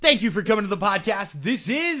Thank you for coming to the podcast. This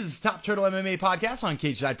is Top Turtle MMA Podcast on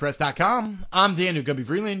CageSidePress.com. I'm Daniel Gumby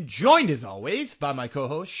Freeland, joined as always by my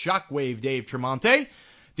co-host Shockwave Dave Tremonte.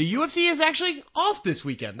 The UFC is actually off this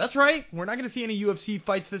weekend. That's right. We're not going to see any UFC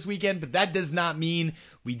fights this weekend, but that does not mean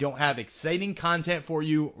we don't have exciting content for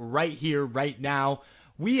you right here, right now.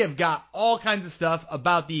 We have got all kinds of stuff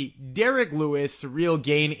about the Derek Lewis Ciryl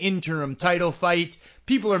Gane interim title fight.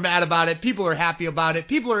 People are mad about it. People are happy about it.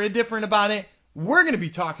 People are indifferent about it. We're going to be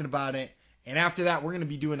talking about it. And after that, we're going to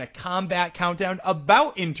be doing a combat countdown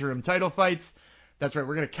about interim title fights. That's right.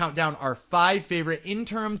 We're going to count down our 5 favorite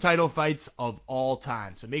interim title fights of all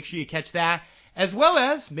time. So make sure you catch that, as well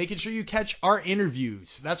as making sure you catch our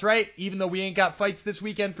interviews. That's right. Even though we ain't got fights this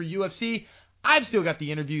weekend for UFC, I've still got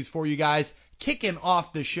the interviews for you guys. Kicking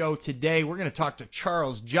off the show today, we're going to talk to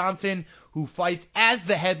Charles Johnson, who fights as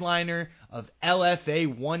the headliner of LFA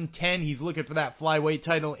 110. He's looking for that flyweight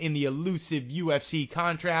title in the elusive UFC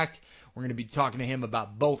contract. We're going to be talking to him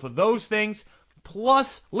about both of those things.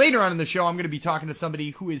 Plus, later on in the show, I'm going to be talking to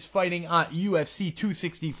somebody who is fighting on UFC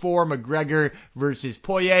 264, McGregor versus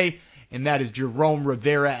Poirier, and that is Jerome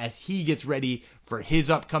Rivera as he gets ready for his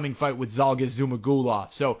upcoming fight with Zhalgas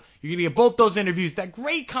Zhumagulov. So you're going to get both those interviews, that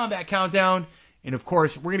great combat countdown, and of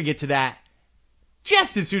course, we're going to get to that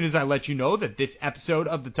just as soon as I let you know that this episode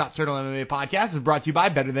of the Top Turtle MMA Podcast is brought to you by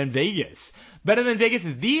Better Than Vegas. Better Than Vegas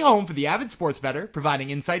is the home for the avid sports bettor,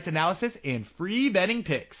 providing insights, analysis, and free betting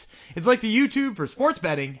picks. It's like the YouTube for sports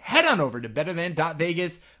betting. Head on over to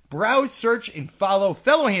betterthan.vegas, browse, search, and follow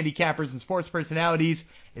fellow handicappers and sports personalities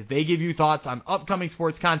as they give you thoughts on upcoming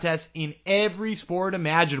sports contests in every sport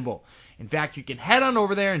imaginable. In fact, you can head on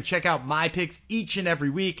over there and check out my picks each and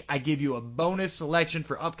every week. I give you a bonus selection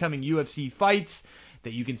for upcoming UFC fights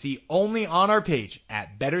that you can see only on our page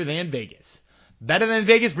at Better Than Vegas. Better Than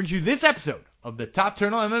Vegas brings you this episode of the Top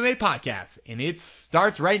Turtle MMA Podcast, and it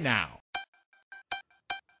starts right now.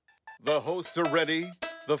 The hosts are ready.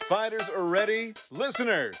 The fighters are ready.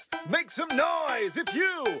 Listeners, make some noise if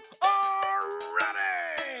you are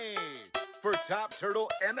ready for Top Turtle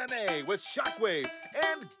MMA with Shockwave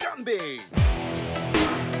and Gumby.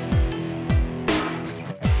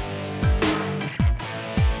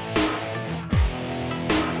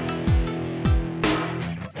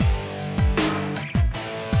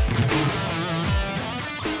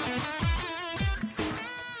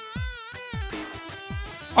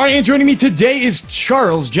 All right, and joining me today is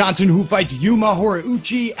Charles Johnson, who fights Yuma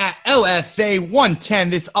Horiuchi at LFA 110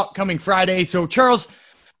 this upcoming Friday. So, Charles,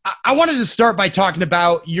 I wanted to start by talking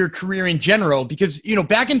about your career in general because, you know,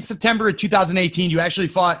 back in September of 2018, you actually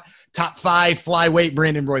fought top 5 flyweight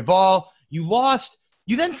Brandon Royval. You lost.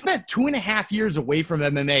 You then spent 2.5 years away from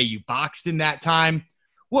MMA. You boxed in that time.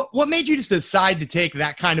 What made you just decide to take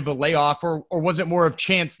that kind of a layoff, or was it more of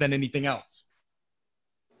chance than anything else?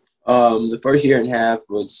 The first year and a half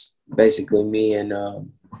was basically me in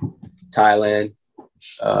Thailand.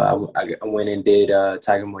 I went and did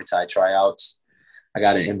Tiger Muay Thai tryouts. I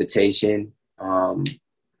got an invitation.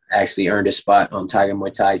 Actually earned a spot on Tiger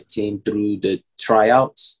Muay Thai's team through the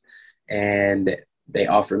tryouts, and they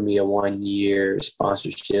offered me a 1-year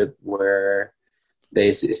sponsorship where they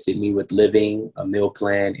assisted me with living, a meal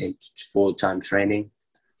plan, and full-time training.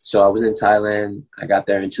 So I was in Thailand. I got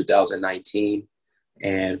there in 2019.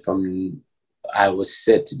 And I was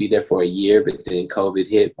set to be there for a year, but then COVID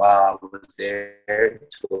hit while I was there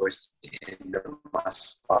towards the end of my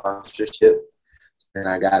sponsorship. And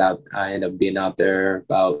I got out. I ended up being out there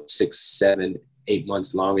about 6, 7, 8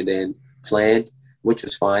 months longer than planned, which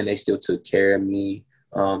was fine. They still took care of me.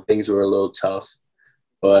 Things were a little tough,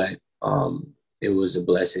 but it was a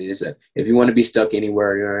blessing. If you want to be stuck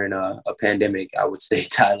anywhere during a pandemic, I would say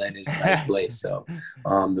Thailand is a nice place. So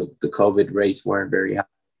the COVID rates weren't very high,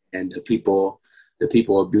 and the people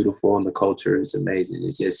are beautiful, and the culture is amazing.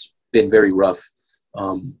 It's just been very rough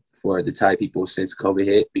for the Thai people since COVID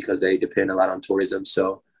hit because they depend a lot on tourism.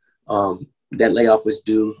 So that layoff was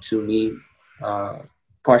due to me,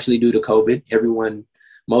 partially due to COVID.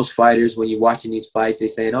 Most fighters, when you're watching these fights, they're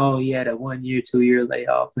saying, oh, he had a 1-year, 2-year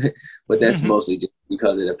layoff. But that's mostly just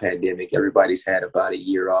because of the pandemic. Everybody's had about a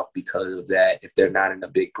year off because of that if they're not in a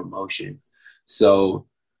big promotion. So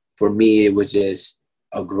for me, it was just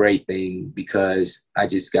a great thing because I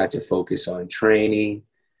just got to focus on training.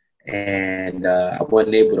 And I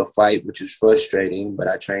wasn't able to fight, which was frustrating, but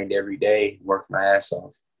I trained every day, worked my ass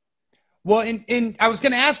off. Well, and I was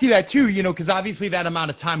going to ask you that too, you know, because obviously that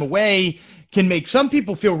amount of time away can make some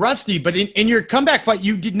people feel rusty, but in your comeback fight,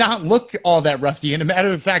 you did not look all that rusty. And a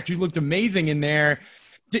matter of fact, you looked amazing in there.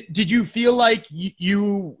 Did you feel like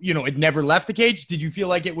it never left the cage? Did you feel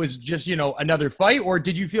like it was just, another fight, or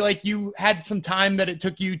did you feel like you had some time that it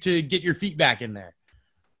took you to get your feet back in there?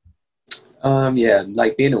 Yeah,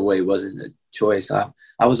 like being away wasn't a choice.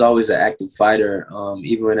 I was always an active fighter.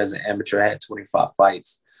 Even when as an amateur, I had 25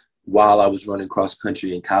 fights. While I was running cross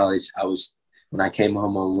country in college, when I came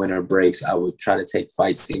home on winter breaks, I would try to take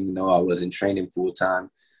fights even though I wasn't training full time.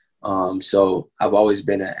 So I've always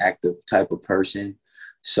been an active type of person.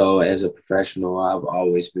 So as a professional, I've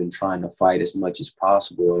always been trying to fight as much as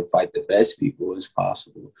possible and fight the best people as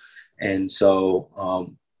possible. And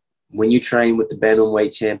so when you train with the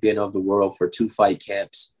bantamweight champion of the world for 2 fight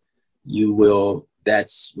camps,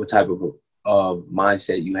 that's what type of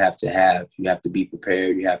mindset you have to have. You have to be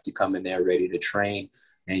prepared. You have to come in there ready to train,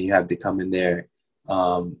 and you have to come in there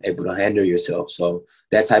able to handle yourself. So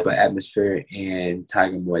that type of atmosphere in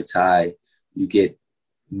Tiger Muay Thai, you get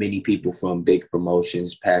many people from big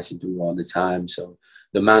promotions passing through all the time. So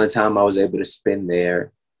the amount of time I was able to spend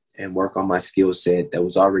there and work on my skill set that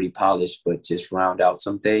was already polished, but just round out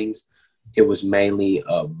some things, it was mainly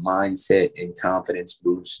a mindset and confidence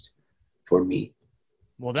boost for me.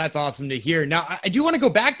 Well, that's awesome to hear. Now, I do want to go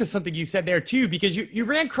back to something you said there too, because you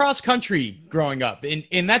ran cross country growing up,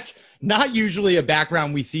 and that's not usually a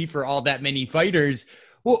background we see for all that many fighters.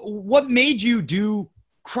 What made you do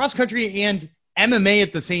cross country and MMA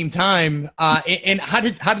at the same time? And how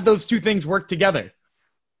did those two things work together?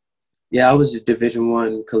 Yeah, I was a Division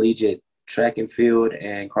I collegiate track and field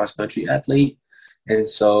and cross country athlete, and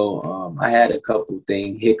so I had a couple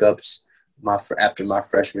hiccups. After my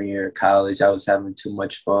freshman year of college, I was having too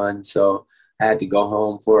much fun, so I had to go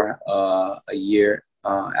home for a year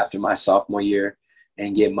after my sophomore year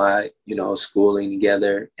and get my schooling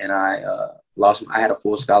together. And I had a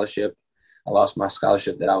full scholarship. I lost my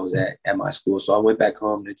scholarship that I was at my school, so I went back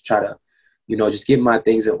home to try to just get my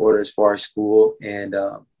things in order as far as school. And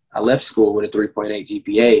I left school with a 3.8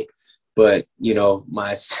 GPA, but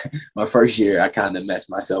my first year I kind of messed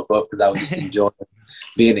myself up because I was just enjoying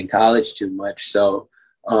being in college too much. So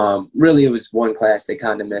really, it was one class that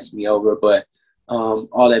kind of messed me over. But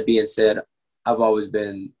all that being said, I've always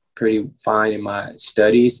been pretty fine in my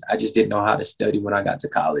studies. I just didn't know how to study when I got to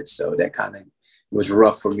college, so that kind of was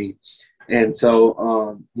rough for me. And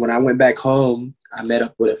so when I went back home, I met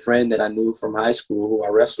up with a friend that I knew from high school who I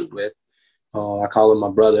wrestled with. I call him my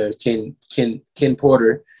brother, Ken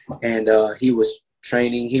Porter, and he was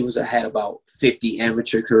training. Had about 50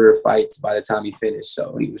 amateur career fights by the time he finished,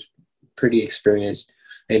 so he was pretty experienced.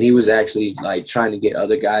 And he was actually like trying to get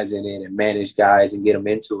other guys in it and manage guys and get them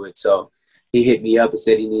into it. So he hit me up and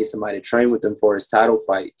said he needs somebody to train with him for his title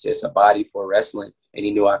fight, just a body for wrestling. And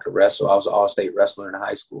he knew I could wrestle. I was an all-state wrestler in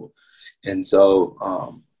high school, and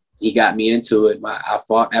so he got me into it. I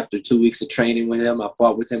fought after 2 weeks of training with him. I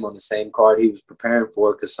fought with him on the same card he was preparing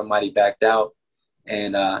for because somebody backed out,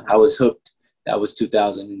 and I was hooked. That was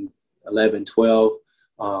 2011, 12.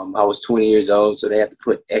 I was 20 years old, so they had to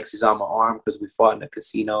put X's on my arm because we fought in a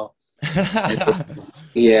casino.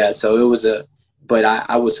 Yeah, so it was but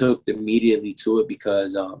I was hooked immediately to it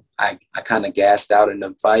because I kind of gassed out in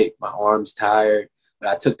the fight. My arm's tired, but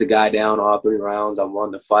I took the guy down all 3 rounds. I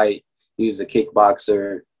won the fight. He was a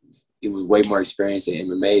kickboxer. He was way more experienced in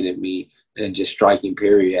MMA than me and just striking,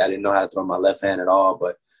 period. I didn't know how to throw my left hand at all,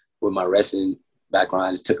 but with my wrestling background,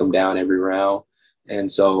 I just took him down every round.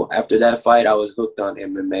 And so after that fight, I was hooked on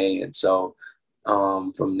MMA. And so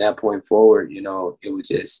from that point forward, it was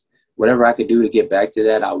just whatever I could do to get back to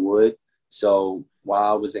that, I would. So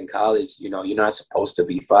while I was in college, you're not supposed to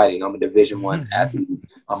be fighting. I'm a Division I athlete.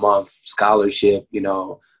 I'm on scholarship,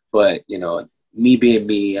 but me being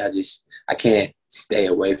me, I can't stay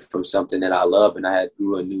away from something that I love, and I had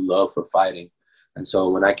grew a new love for fighting. And so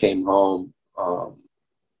when I came home, I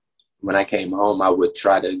would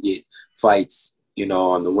try to get fights,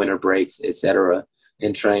 on the winter breaks, etc.,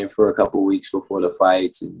 and train for a couple weeks before the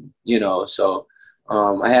fights, and so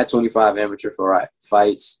I had 25 amateur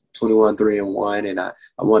fights, 21 3-1, and I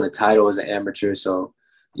won a title as an amateur. So,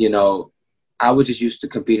 I was just used to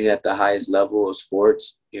competing at the highest level of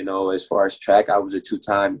sports. As far as track, I was a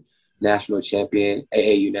 2-time national champion,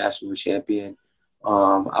 AAU national champion.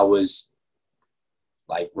 I was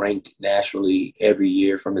like ranked nationally every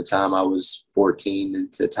year from the time I was 14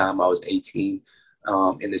 to the time I was 18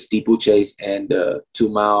 in the steeplechase and the 2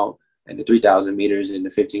 mile and the 3,000 meters and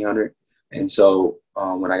the 1,500. And so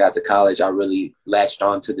when I got to college, I really latched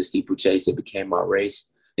on to the steeplechase. It became my race.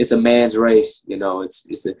 It's a man's race, I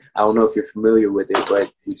don't know if you're familiar with it,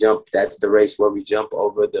 but that's the race where we jump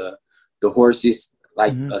over the horses,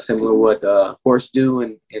 like similar to what the horse do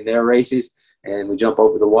in their races. and we jump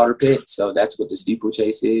over the water pit. So that's what the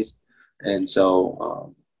steeplechase is. And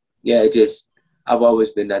so, yeah, it just, I've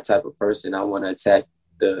always been that type of person. I want to attack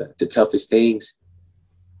the toughest things.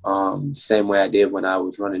 Same way I did when I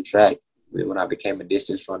was running track. When I became a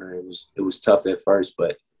distance runner, it was tough at first,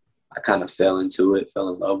 but I kind of fell into it,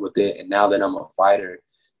 fell in love with it. And now that I'm a fighter,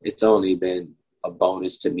 it's only been a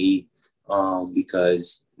bonus to me,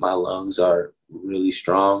 because my lungs are really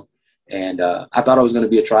strong. And I thought I was going to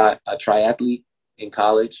be a triathlete in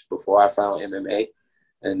college before I found MMA.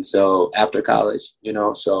 And so after college,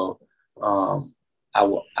 um,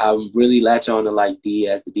 I really latch on to like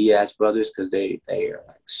the Diaz brothers, because they are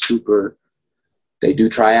like super. They do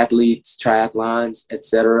triathlons,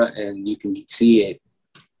 etc., and you can see it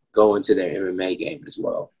go into their MMA game as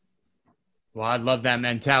well. Well, I love that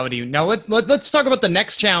mentality. Now let's talk about the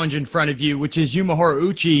next challenge in front of you, which is Yuma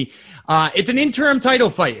Horiguchi. It's an interim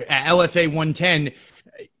title fight at LFA 110.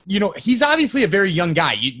 He's obviously a very young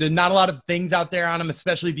guy. There's not a lot of things out there on him,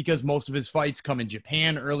 especially because most of his fights come in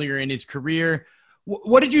Japan earlier in his career.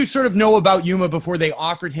 What did you sort of know about Yuma before they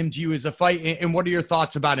offered him to you as a fight, and what are your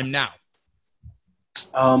thoughts about him now?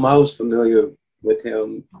 I was familiar with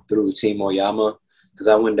him through Team Oyama, because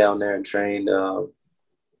I went down there and trained uh,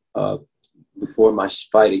 before my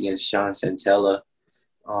fight against Sean Santella,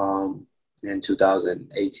 in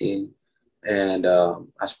 2018. And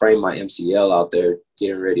I sprained my MCL out there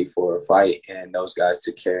getting ready for a fight, and those guys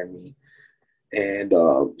took care of me. And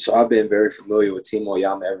so I've been very familiar with Team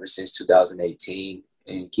Oyama ever since 2018,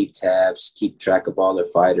 and keep tabs, keep track of all their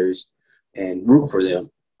fighters, and root for them,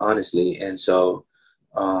 honestly. And so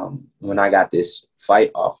when I got this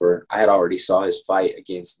fight offer, I had already saw his fight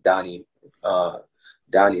against Donnie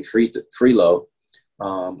Freelo.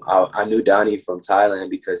 I knew Donnie from Thailand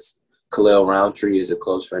because Khalil Roundtree is a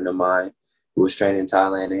close friend of mine who was training in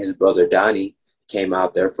Thailand, and his brother Donnie came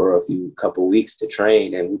out there for couple weeks to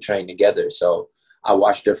train, and we trained together. So I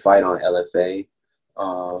watched their fight on LFA.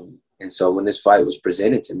 And so when this fight was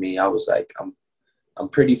presented to me, I was like, I'm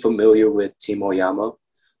pretty familiar with Team Oyama.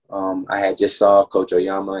 I had just saw Coach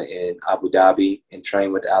Oyama in Abu Dhabi and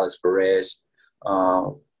trained with Alex Perez,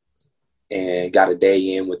 and got a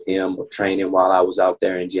day in with him of training while I was out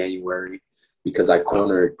there in January, because I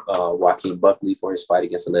cornered Joaquin Buckley for his fight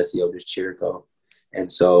against Alessio Del Chirico.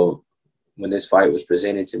 And so when this fight was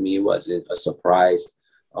presented to me, it wasn't a surprise.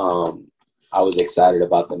 I was excited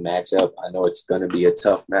about the matchup. I know it's going to be a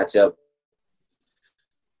tough matchup.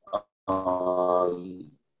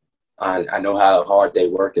 I know how hard they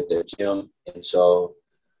work at their gym, and so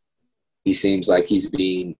he seems like he's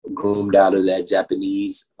being groomed out of that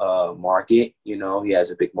Japanese market. He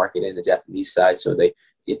has a big market in the Japanese side, so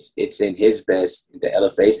it's in his best, the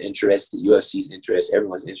LFA's interest, the UFC's interest,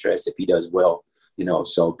 everyone's interest if he does well.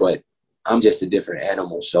 So, but I'm just a different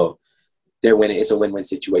animal, so they're winning. It's a win-win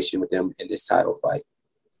situation with them in this title fight.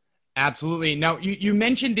 Absolutely. Now, you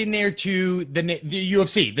mentioned in there too the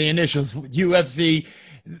UFC, the initials UFC.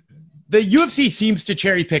 The UFC seems to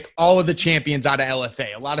cherry pick all of the champions out of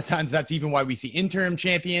LFA. A lot of times that's even why we see interim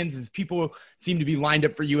champions, is people seem to be lined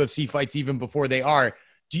up for UFC fights even before they are.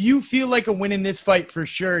 Do you feel like a win in this fight for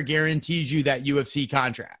sure guarantees you that UFC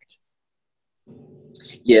contract?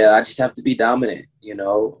 Yeah, I just have to be dominant,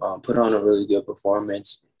 put on a really good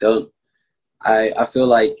performance. I feel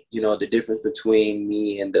like, the difference between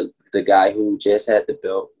me and the guy who just had the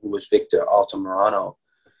belt, who was Victor Altamirano,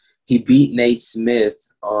 he beat Nate Smith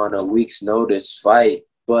on a week's notice fight,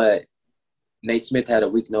 but Nate Smith had a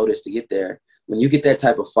week notice to get there. When you get that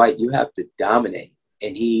type of fight, you have to dominate.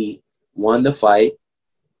 And he won the fight,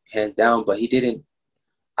 hands down, but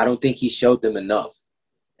I don't think he showed them enough.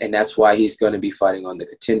 And that's why he's going to be fighting on the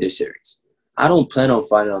Contender Series. I don't plan on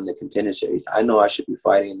fighting on the Contender Series. I know I should be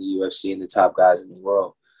fighting in the UFC and the top guys in the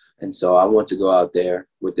world. And so I want to go out there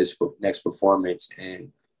with this next performance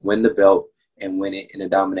and win the belt and win it in a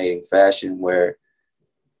dominating fashion, where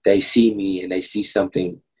they see me and they see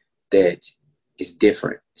something that is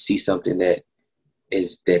different, see something that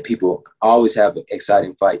people always have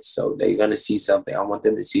exciting fights. So they're going to see something. I want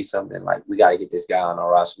them to see something like, we got to get this guy on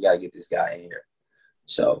our roster. We got to get this guy in here.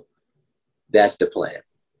 So that's the plan.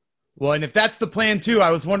 Well, and if that's the plan too,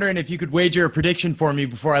 I was wondering if you could wager a prediction for me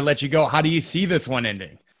before I let you go. How do you see this one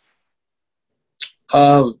ending?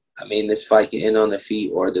 This fight can end on the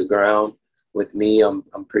feet or the ground. With me, I'm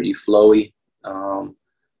pretty flowy.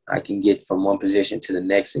 I can get from one position to the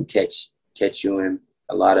next and catch you in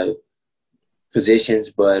a lot of positions,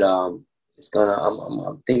 but I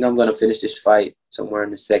think I'm gonna finish this fight somewhere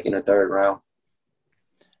in the second or third round.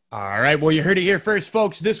 All right, well, you heard it here first,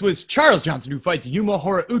 folks. This was Charles Johnson, who fights Yuma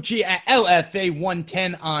Horiguchi at LFA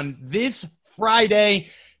 110 on this Friday.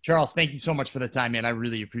 Charles, thank you so much for the time, man. I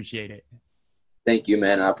really appreciate it. Thank you,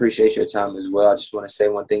 man. I appreciate your time as well. I just want to say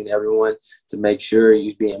one thing to everyone, to make sure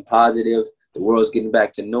you're being positive. The world's getting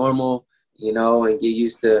back to normal, and get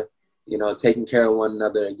used to, taking care of one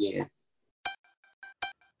another again.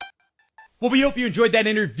 Well, we hope you enjoyed that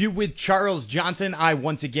interview with Charles Johnson. I,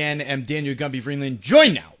 once again, am Daniel Gumby Freeland,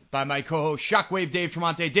 joined now by my co-host, Shockwave Dave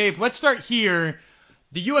Tremonte. Dave, let's start here.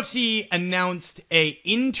 The UFC announced a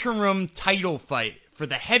interim title fight for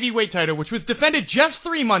the heavyweight title, which was defended just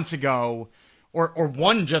 3 months ago, or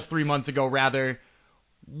won just 3 months ago, rather.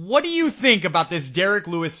 What do you think about this Derek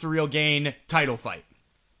Lewis Ciryl Gane title fight?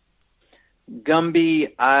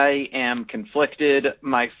 Gumby, I am conflicted.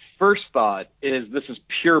 My first thought is this is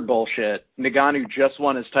pure bullshit. Ngannou just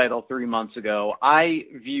won his title 3 months ago. I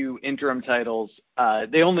view interim titles,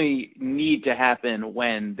 they only need to happen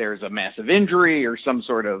when there's a massive injury or some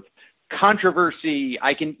sort of controversy.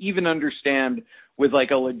 I can even understand with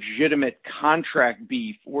like a legitimate contract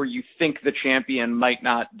beef where you think the champion might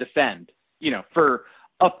not defend, for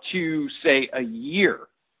up to, say, a year.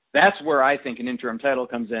 That's where I think an interim title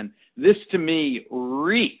comes in. This, to me,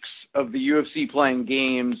 reeks of the UFC playing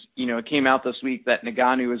games. It came out this week that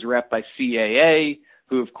Ngannou is rep by CAA,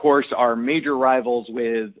 who, of course, are major rivals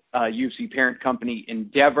with UFC parent company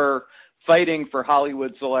Endeavor, fighting for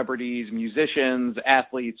Hollywood celebrities, musicians,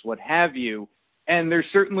 athletes, what have you. And there's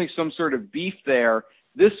certainly some sort of beef there.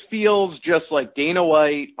 This feels just like Dana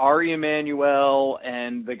White, Ari Emanuel,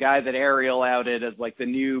 and the guy that Ariel outed as like the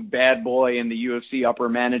new bad boy in the UFC upper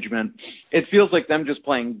management. It feels like them just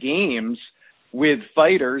playing games with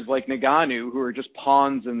fighters like Ngannou who are just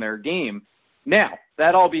pawns in their game. Now,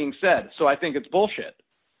 that all being said, so I think it's bullshit.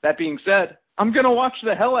 That being said, I'm going to watch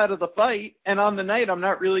the hell out of the fight, and on the night, I'm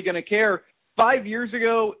not really going to care. 5 years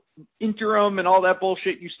ago, interim and all that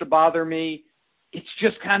bullshit used to bother me. It's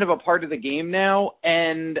just kind of a part of the game now,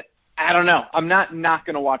 and I don't know. I'm not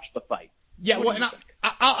going to watch the fight. Yeah, well, and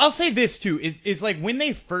I'll say this too is like when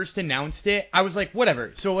they first announced it, I was like,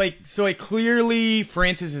 whatever. So clearly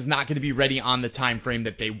Francis is not going to be ready on the time frame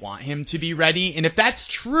that they want him to be ready, and if that's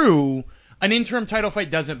true, an interim title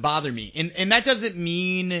fight doesn't bother me, and that doesn't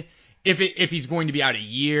mean if he's going to be out a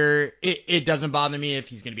year, it doesn't bother me. If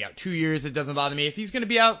he's going to be out 2 years, it doesn't bother me. If he's going to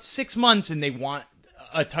be out 6 months and they want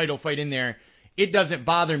a title fight in there, it doesn't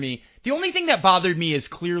bother me. The only thing that bothered me is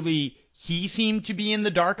clearly he seemed to be in the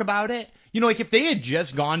dark about it. Like if they had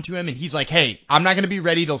just gone to him and he's like, hey, I'm not going to be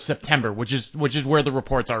ready till September, which is where the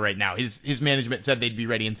reports are right now. His management said they'd be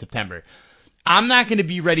ready in September. I'm not going to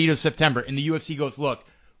be ready till September. And the UFC goes, look,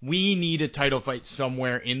 we need a title fight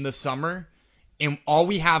somewhere in the summer. And all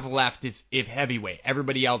we have left is if heavyweight.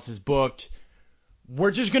 Everybody else is booked.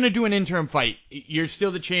 We're just going to do an interim fight. You're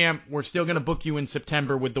still the champ. We're still going to book you in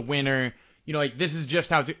September with the winner. This is just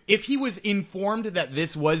how if he was informed that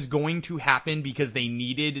this was going to happen because they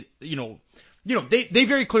needed, they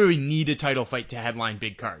very clearly need a title fight to headline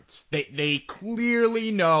big cards. They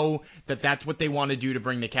clearly know that that's what they want to do to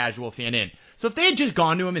bring the casual fan in. So if they had just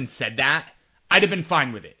gone to him and said that, I'd have been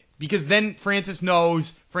fine with it. Because then Francis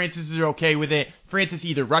knows, Francis is okay with it. Francis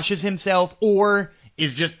either rushes himself or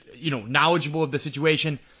is just, knowledgeable of the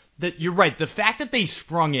situation. That you're right. The fact that they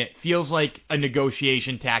sprung it feels like a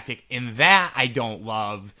negotiation tactic, and that I don't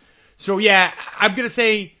love. So yeah, I'm gonna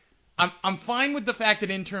say I'm fine with the fact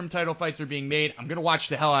that interim title fights are being made. I'm gonna watch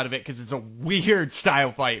the hell out of it because it's a weird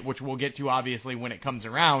style fight, which we'll get to obviously when it comes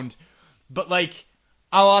around. But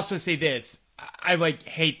I'll also say this: I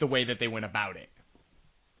hate the way that they went about it.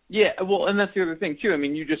 Yeah, well, and that's the other thing too. I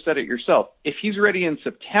mean, you just said it yourself. If he's ready in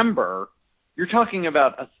September, you're talking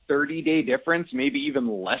about a 30-day difference, maybe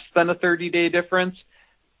even less than a 30-day difference.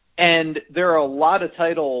 And there are a lot of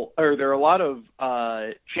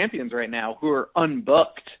champions right now who are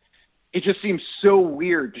unbooked. It just seems so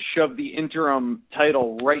weird to shove the interim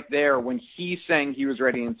title right there when he's saying he was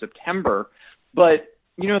ready in September. But,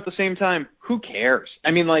 at the same time, who cares?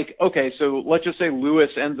 I mean, okay, so let's just say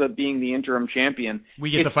Lewis ends up being the interim champion.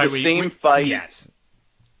 We get the fight. Same fight. Yes.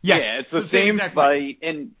 Yeah, it's the same fight.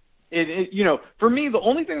 And for me, the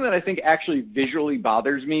only thing that I think actually visually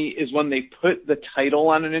bothers me is when they put the title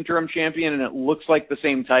on an interim champion and it looks like the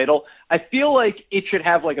same title. I feel like it should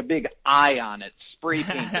have a big eye on it, spray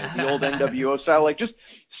painted, the old NWO style, just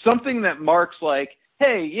something that marks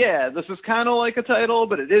hey, yeah, this is kind of like a title,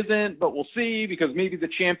 but it isn't, but we'll see because maybe the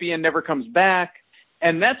champion never comes back.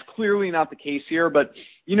 And that's clearly not the case here. But,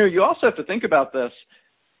 you also have to think about this.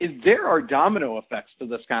 There are domino effects to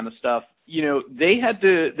this kind of stuff.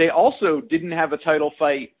 They also didn't have a title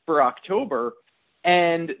fight for October,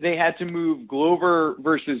 and they had to move Glover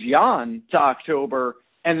versus Jan to October,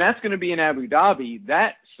 and that's going to be in Abu Dhabi.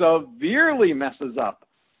 That severely messes up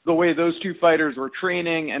the way those two fighters were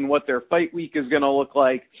training and what their fight week is going to look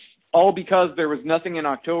like, all because there was nothing in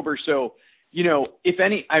October. So, if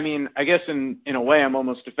any, I guess in a way I'm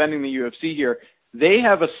almost defending the UFC here. They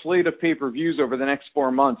have a slate of pay-per-views over the next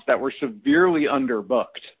 4 months that were severely underbooked.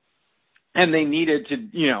 And they needed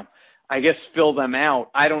to, fill them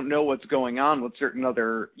out. I don't know what's going on with certain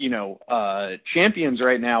other, champions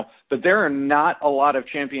right now, but there are not a lot of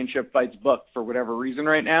championship fights booked for whatever reason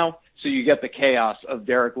right now. So you get the chaos of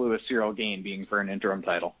Derek Lewis, Cyril Gane being for an interim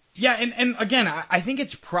title. Yeah, and again, I think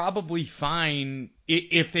it's probably fine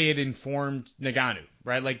if they had informed Ngannou,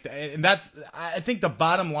 right? And I think the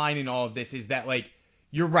bottom line in all of this is that,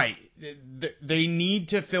 you're right. They need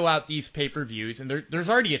to fill out these pay-per-views, and there's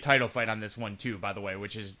already a title fight on this one too, by the way,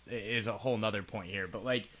 which is a whole nother point here. But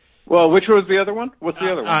well, which was the other one? What's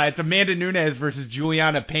the other one? It's Amanda Nunes versus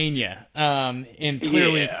Juliana Pena. And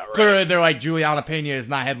clearly they're like, Juliana Pena is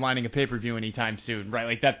not headlining a pay-per-view anytime soon,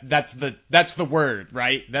 right? That's the word,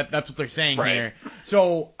 right? That's what they're saying here.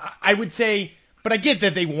 So I would say, but I get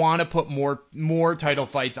that they want to put more title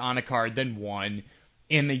fights on a card than one,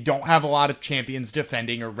 and they don't have a lot of champions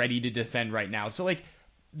defending or ready to defend right now. So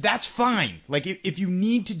that's fine. If you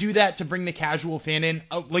need to do that to bring the casual fan in,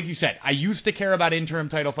 like you said, I used to care about interim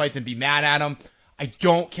title fights and be mad at them. I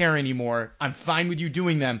don't care anymore. I'm fine with you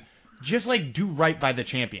doing them. Just do right by the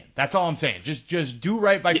champion. That's all I'm saying. Just do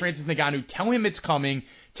right by Francis Ngannou. Tell him it's coming.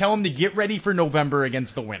 Tell him to get ready for November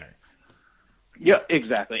against the winner. Yeah,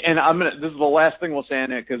 exactly. And this is the last thing we'll say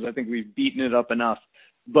on it because I think we've beaten it up enough.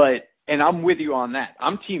 And I'm with you on that.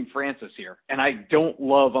 I'm Team Francis here, and I don't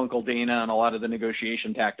love Uncle Dana and a lot of the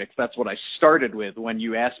negotiation tactics. That's what I started with when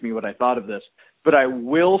you asked me what I thought of this. But I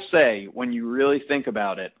will say, when you really think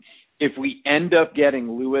about it, if we end up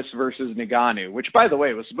getting Lewis versus Ngannou, which, by the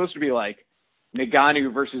way, was supposed to be like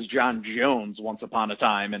Ngannou versus John Jones once upon a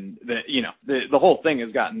time, and the whole thing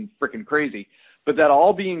has gotten freaking crazy. But that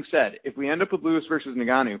all being said, if we end up with Lewis versus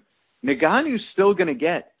Ngannou, Ngannou's still going to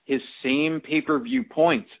get his same pay-per-view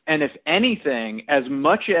points. And if anything, as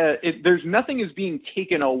much as there's nothing is being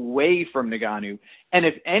taken away from Ngannou. And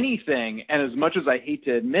if anything, and as much as I hate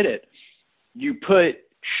to admit it, you put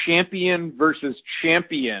champion versus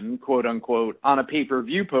champion, quote unquote, on a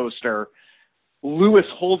pay-per-view poster, Lewis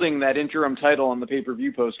holding that interim title on the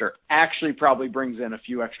pay-per-view poster actually probably brings in a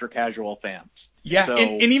few extra casual fans. Yeah, so,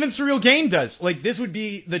 and even Cyril Gane does. This would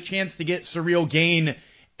be the chance to get Cyril Gane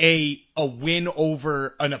a win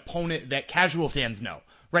over an opponent that casual fans know,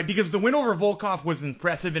 right? Because the win over Volkov was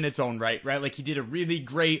impressive in its own right? He did a really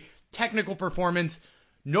great technical performance.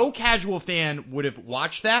 No casual fan would have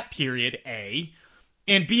watched that, period, A.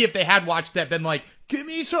 And B, if they had watched that, been like, give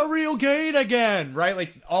me Cyril Gane again,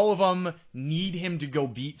 right? All of them need him to go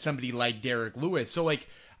beat somebody like Derek Lewis. So,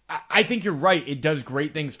 I think you're right. It does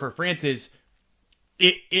great things for Francis.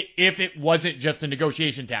 If it wasn't just a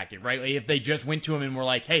negotiation tactic, right? If they just went to him and were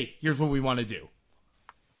like, hey, here's what we want to do.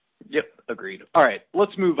 Yep, agreed. All right,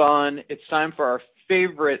 let's move on. It's time for our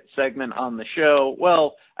favorite segment on the show.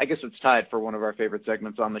 Well, I guess it's tied for one of our favorite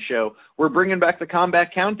segments on the show. We're bringing back the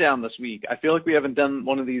Combat Countdown this week. I feel like we haven't done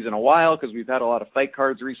one of these in a while because we've had a lot of fight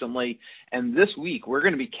cards recently. And this week, we're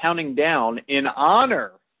going to be counting down in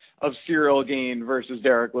honor of Cyril Gane versus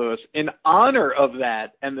Derek Lewis. In honor of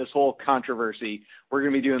that and this whole controversy, we're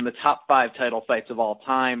going to be doing the top 5 title fights of all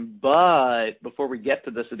time. But before we get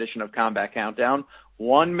to this edition of Combat Countdown,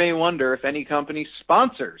 one may wonder if any company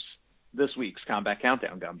sponsors this week's Combat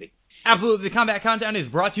Countdown, Gumby. Absolutely. The Combat Countdown is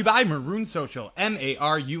brought to you by Marune Social,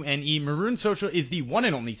 M-A-R-U-N-E. Marune Social is the one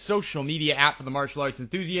and only social media app for the martial arts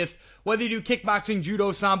enthusiast. Whether you do kickboxing,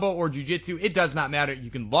 judo, sambo, or jiu-jitsu, it does not matter. You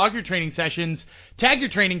can log your training sessions, tag your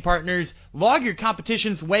training partners, log your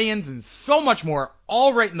competitions, weigh-ins, and so much more,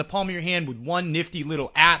 all right in the palm of your hand with one nifty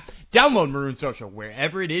little app. Download Marune Social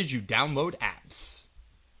wherever it is you download apps.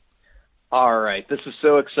 All right, this is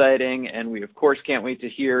so exciting, and we, of course, can't wait to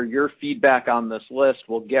hear your feedback on this list.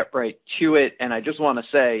 We'll get right to it, and I just want to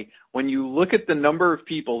say, when you look at the number of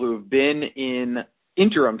people who have been in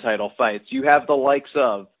interim title fights, you have the likes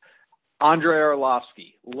of Andrei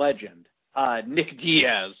Arlovsky, legend, Nick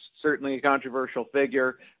Diaz, certainly a controversial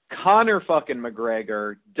figure, Conor fucking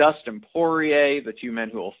McGregor, Dustin Poirier, the two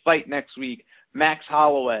men who will fight next week, Max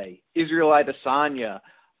Holloway, Israel Adesanya.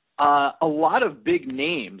 A lot of big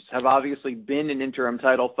names have obviously been in interim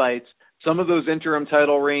title fights. Some of those interim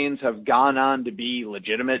title reigns have gone on to be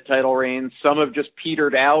legitimate title reigns. Some have just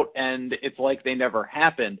petered out, and it's like they never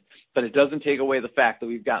happened. But it doesn't take away the fact that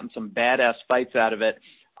we've gotten some badass fights out of it.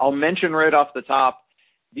 I'll mention right off the top,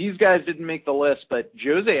 these guys didn't make the list, but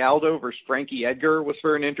Jose Aldo versus Frankie Edgar was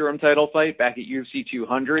for an interim title fight back at UFC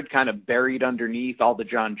 200, kind of buried underneath all the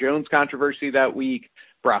John Jones controversy that week.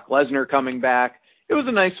 Brock Lesnar coming back. It was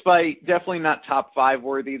a nice fight. Definitely not top 5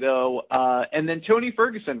 worthy, though. And then Tony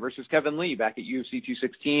Ferguson versus Kevin Lee back at UFC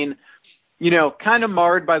 216. Kind of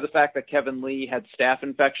marred by the fact that Kevin Lee had staph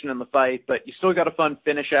infection in the fight, but you still got a fun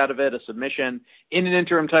finish out of it, a submission in an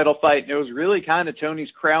interim title fight. And it was really kind of Tony's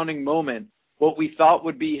crowning moment, what we thought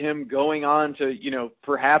would be him going on to,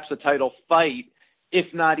 perhaps a title fight, if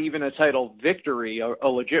not even a title victory, a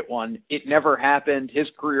legit one. It never happened. His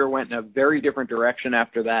career went in a very different direction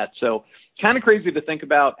after that. So kind of crazy to think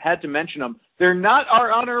about. Had to mention them. They're not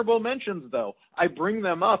our honorable mentions, though. I bring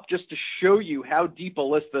them up just to show you how deep a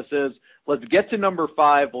list this is. Let's get to number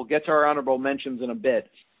 5. We'll get to our honorable mentions in a bit.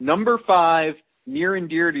 Number 5, near and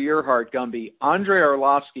dear to your heart, Gumby, Andrei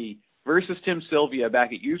Arlovski versus Tim Sylvia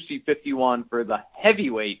back at UFC 51 for the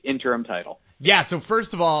heavyweight interim title. Yeah, so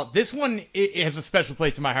first of all, this one it has a special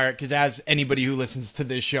place in my heart because as anybody who listens to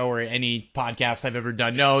this show or any podcast I've ever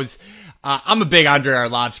done knows, I'm a big Andrei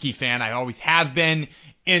Arlovski fan. I always have been,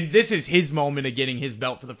 and this is his moment of getting his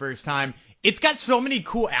belt for the first time. It's got so many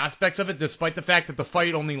cool aspects of it, despite the fact that the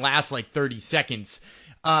fight only lasts like 30 seconds.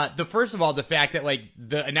 First of all, the fact that like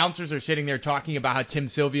the announcers are sitting there talking about how Tim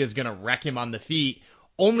Sylvia is gonna wreck him on the feet,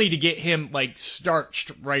 only to get him like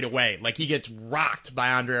starched right away. Like he gets rocked by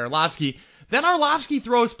Andrei Arlovski. Then Arlovski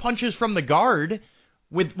throws punches from the guard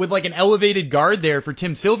with like an elevated guard there for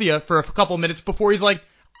Tim Sylvia for a couple minutes before he's like,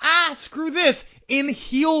 screw this, and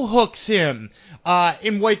heel hooks him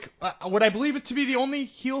in like what I believe it to be the only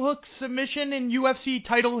heel hook submission in UFC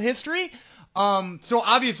title history. So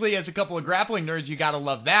obviously as a couple of grappling nerds, you gotta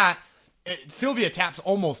love that. Sylvia taps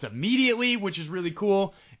almost immediately, which is really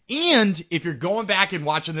cool. And if you're going back and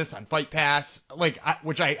watching this on Fight Pass,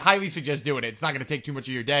 which I highly suggest doing it, it's not going to take too much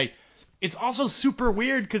of your day. It's also super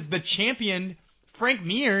weird because the champion, Frank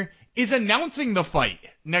Mir, is announcing the fight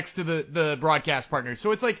next to the broadcast partner.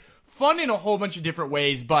 So it's like fun in a whole bunch of different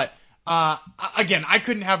ways. But again, I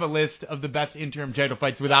couldn't have a list of the best interim title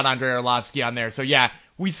fights without Andrei Arlovski on there. So yeah,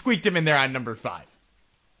 we squeaked him in there on number 5.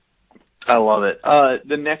 I love it.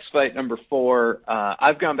 The next fight, number 4,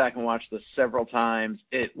 I've gone back and watched this several times.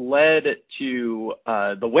 It led to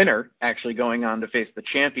the winner actually going on to face the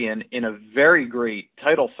champion in a very great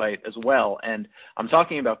title fight as well. And I'm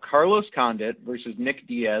talking about Carlos Condit versus Nick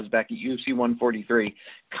Diaz back at UFC 143.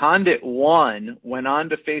 Condit won, went on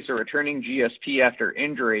to face a returning GSP after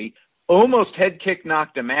injury. Almost head kick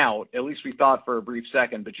knocked him out, at least we thought for a brief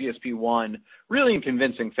second, but GSP won really in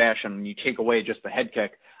convincing fashion when you take away just the head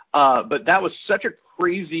kick. But that was such a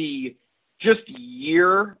crazy just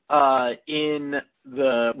year in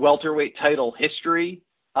the welterweight title history.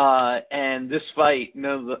 And this fight,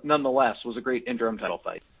 nonetheless, was a great interim title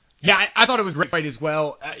fight. Yeah, I thought it was a great fight as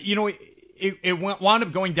well. It wound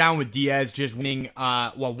up going down with Diaz just winning,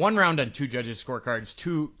 1 round on 2 judges' scorecards,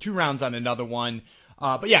 two rounds on another one.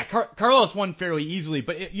 But yeah, Carlos won fairly easily,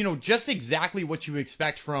 but just exactly what you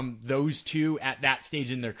expect from those two at that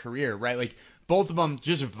stage in their career, right? Like, both of them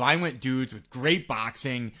just violent dudes with great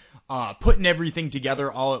boxing, putting everything together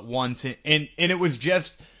all at once. And it was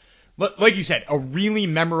just, like you said, a really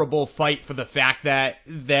memorable fight for the fact that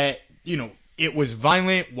it was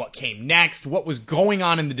violent, what came next, what was going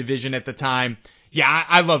on in the division at the time. Yeah,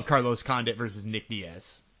 I love Carlos Condit versus Nick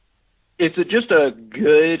Diaz. It's just a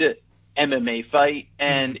good MMA fight,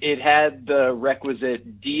 and it had the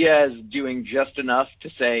requisite Diaz doing just enough to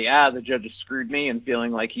say, the judges screwed me, and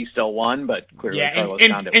feeling like he still won, but clearly Carlos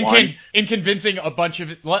Condit won. And convincing a bunch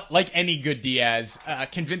of, like any good Diaz,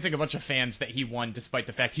 convincing a bunch of fans that he won despite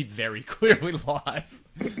the fact he very clearly lost.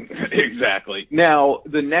 Exactly. Now,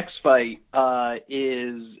 the next fight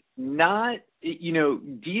is not,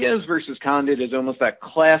 Diaz versus Condit is almost that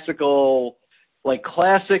classic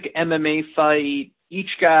MMA fight.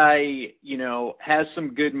 Each guy, has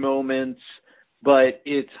some good moments, but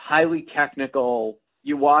it's highly technical.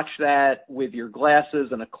 You watch that with your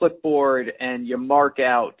glasses and a clipboard, and you mark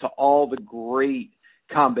out to all the great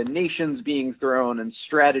combinations being thrown and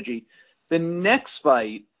strategy. The next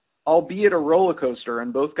fight, albeit a roller coaster,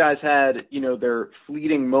 and both guys had, their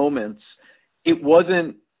fleeting moments, it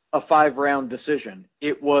wasn't a 5-round decision.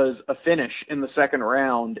 It was a finish in the second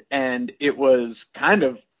round, and it was kind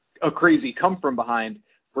of a crazy come from behind.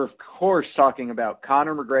 We're of course talking about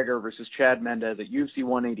Conor McGregor versus Chad Mendes at UFC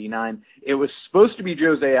 189. It was supposed to be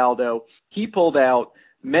Jose Aldo. He pulled out.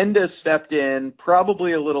 Mendes stepped in,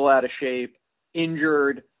 probably a little out of shape,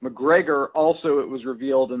 injured. McGregor also, it was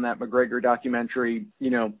revealed in that McGregor documentary,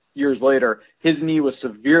 years later, his knee was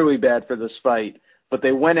severely bad for this fight. But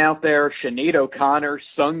they went out there, Sinead O'Connor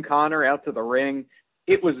sung Conor out to the ring.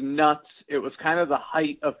 It was nuts. It was kind of the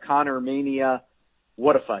height of Conor mania.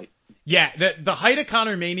 What a fight. Yeah, the height of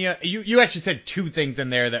Conor Mania, you actually said two things in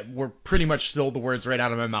there that were pretty much stole the words right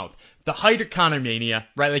out of my mouth. The height of Conor Mania,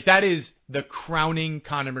 right? Like, that is the crowning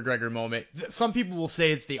Conor McGregor moment. Some people will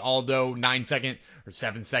say it's the Aldo 9-second or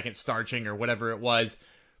 7-second starching or whatever it was.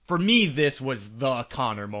 For me, this was the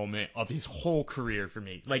Conor moment of his whole career for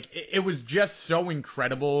me. Like, it was just so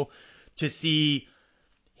incredible to see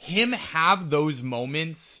him have those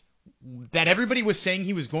moments that everybody was saying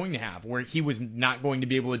he was going to have, where he was not going to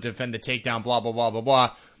be able to defend the takedown, blah, blah, blah, blah,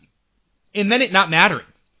 blah. And then it not mattering.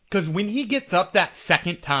 Because when he gets up that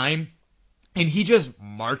second time and he just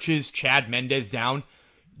marches Chad Mendes down,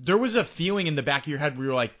 there was a feeling in the back of your head where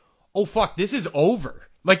you're like, oh, fuck, this is over.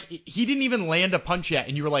 Like, he didn't even land a punch yet,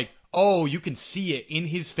 and you were like, oh, you can see it in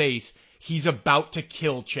his face. He's about to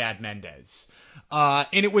kill Chad Mendes. And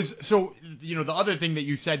it was, so, the other thing that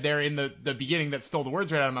you said there in the beginning that stole the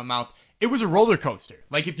words right out of my mouth, it was a roller coaster.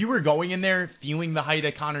 Like, if you were going in there feeling the height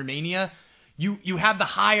of Conor Mania, you had the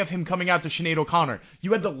high of him coming out to Sinead O'Connor.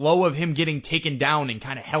 You had the low of him getting taken down and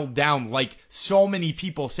kind of held down like so many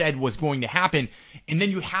people said was going to happen. And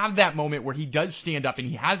then you have that moment where he does stand up and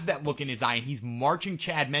he has that look in his eye and he's marching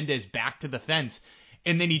Chad Mendes back to the fence.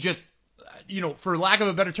 And then he just, for lack of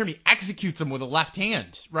a better term, he executes him with a left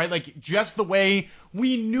hand, right? Like, just the way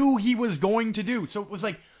we knew he was going to do. So it was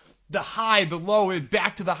like the high, the low, and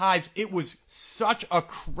back to the highs. It was such a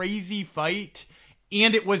crazy fight,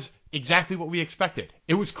 and it was exactly what we expected.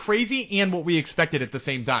 It was crazy and what we expected at the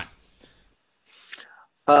same time.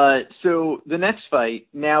 So the next fight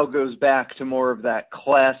now goes back to more of that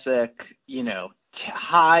classic,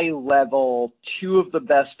 high level, two of the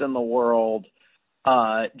best in the world,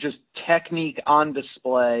 just technique on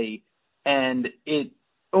display, and it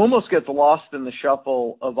almost gets lost in the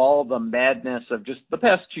shuffle of all the madness of just the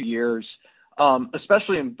past 2 years,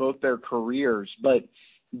 especially in both their careers. But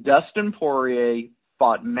Dustin Poirier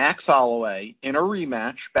fought Max Holloway in a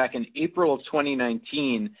rematch back in April of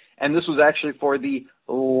 2019, and this was actually for the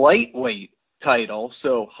lightweight title.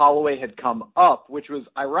 So Holloway had come up, which was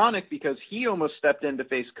ironic because he almost stepped in to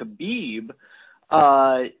face Khabib,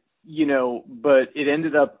 but it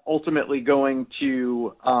ended up ultimately going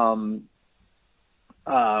to, why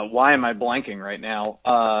am I blanking right now?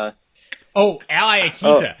 Al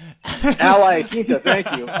Iaquinta. Al Iaquinta,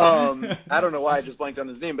 thank you. I don't know why I just blanked on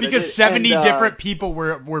his name, but because 70 different people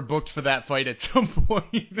were booked for that fight at some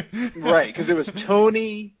point. Right, because it was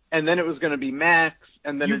Tony, and then it was going to be Max,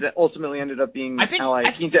 and then it ultimately ended up being Al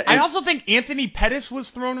Iaquinta. I also think Anthony Pettis was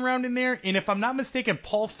thrown around in there, and if I'm not mistaken,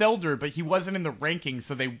 Paul Felder, but he wasn't in the rankings,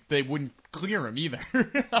 so they wouldn't clear him either.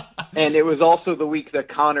 And it was also the week that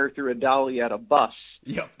Conor threw a dolly at a bus.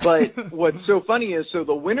 Yep. But what's so funny is, so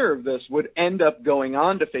the winner of this would end up going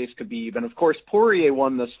on to face Khabib, and of course Poirier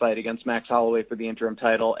won this fight against Max Holloway for the interim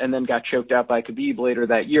title, and then got choked out by Khabib later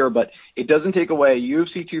that year. But it doesn't take away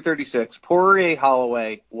UFC 236, Poirier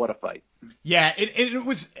Holloway, what a fight. Yeah, it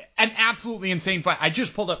was an absolutely insane fight. I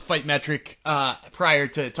just pulled up Fight Metric prior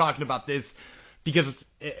to talking about this because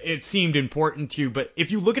it seemed important to you. But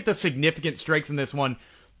if you look at the significant strikes in this one,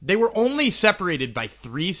 they were only separated by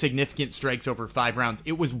 3 significant strikes over 5 rounds.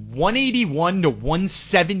 It was 181 to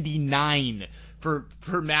 179 for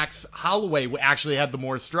Max Holloway, who actually had the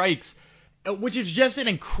more strikes, which is just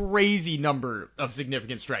an crazy number of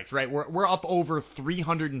significant strikes, right? We're up over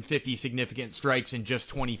 350 significant strikes in just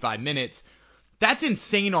 25 minutes. That's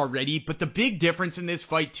insane already, but the big difference in this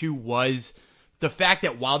fight, too, was the fact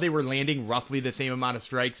that while they were landing roughly the same amount of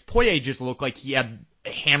strikes, Poirier just looked like he had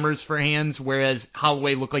hammers for hands, whereas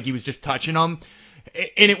Holloway looked like he was just touching them.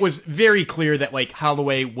 And it was very clear that, like,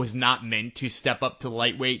 Holloway was not meant to step up to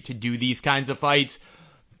lightweight to do these kinds of fights.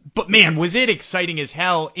 But man, was it exciting as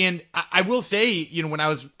hell. And I will say, when I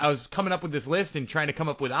was coming up with this list and trying to come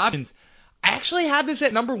up with options, I actually had this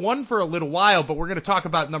at number 1 for a little while, but we're going to talk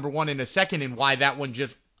about number 1 in a second and why that one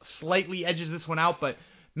just slightly edges this one out. But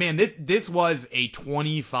man, this was a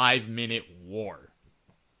 25-minute war.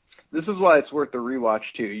 This is why it's worth the rewatch,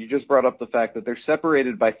 too. You just brought up the fact that they're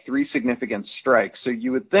separated by 3 significant strikes. So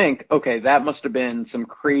you would think, okay, that must have been some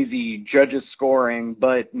crazy judges scoring.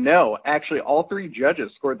 But no, actually, all 3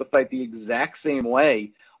 judges scored the fight the exact same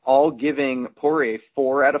way, all giving Poirier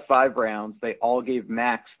 4 out of 5 rounds. They all gave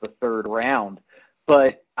Max the 3rd round.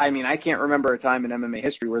 But, I mean, I can't remember a time in MMA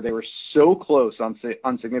history where they were so close on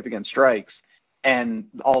significant strikes, and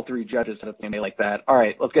all 3 judges had a family like that. All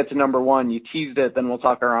right, let's get to number 1. You teased it, then we'll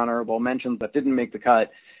talk our honorable mentions that didn't make the cut.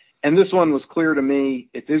 And this one was clear to me.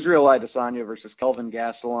 It's Israel Adesanya versus Kelvin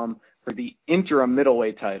Gastelum for the interim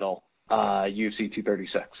middleweight title, UFC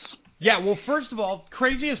 236. Yeah, well, first of all,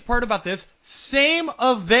 craziest part about this, same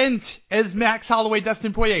event as Max Holloway,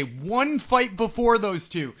 Dustin Poirier. 1 fight before those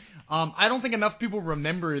two. I don't think enough people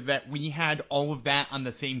remember that we had all of that on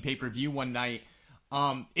the same pay-per-view one night.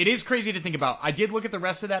 It is crazy to think about. I did look at the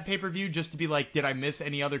rest of that pay-per-view just to be like, did I miss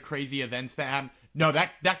any other crazy events that happened? No,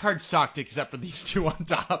 that card sucked except for these two on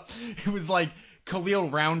top. It was like Khalil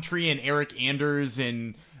Roundtree and Eric Anders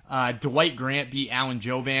and Dwight Grant beat Alan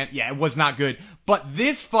Jovan. Yeah, it was not good. But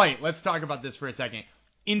this fight, let's talk about this for a second.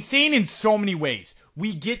 Insane in so many ways.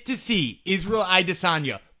 We get to see Israel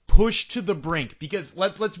Adesanya pushed to the brink because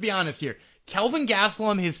let's be honest here. Kelvin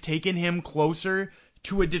Gastelum has taken him closer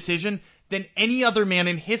to a decision than any other man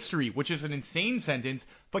in history, which is an insane sentence.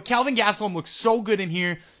 But Kelvin Gastelum looks so good in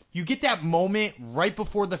here. You get that moment right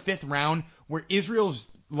before the 5th round where Israel's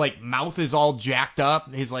like mouth is all jacked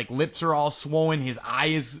up, his like lips are all swollen, his eye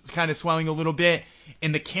is kind of swelling a little bit,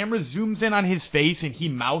 and the camera zooms in on his face and he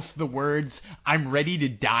mouths the words, "I'm ready to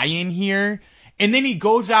die in here." And then he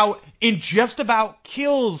goes out and just about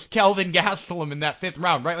kills Kelvin Gastelum in that 5th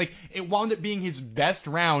round, right? Like, it wound up being his best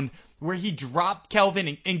round where he dropped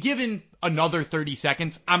Kelvin and given another 30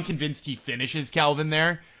 seconds, I'm convinced he finishes Kelvin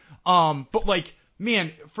there. But like,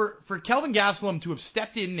 man, for Kelvin Gastelum to have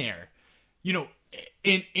stepped in there, you know,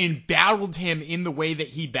 and battled him in the way that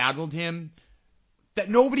he battled him, that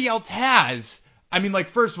nobody else has. I mean, like,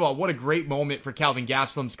 first of all, what a great moment for Kelvin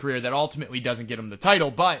Gastelum's career that ultimately doesn't get him the title,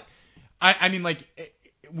 but I mean, like,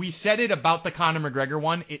 we said it about the Conor McGregor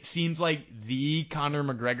one. It seems like the Conor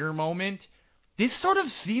McGregor moment. This sort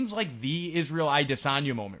of seems like the Israel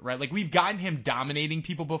Adesanya moment, right? Like, we've gotten him dominating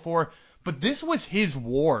people before, but this was his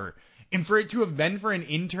war. And for it to have been for an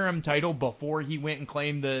interim title before he went and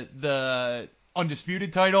claimed the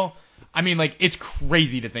undisputed title, I mean, like, it's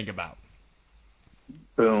crazy to think about.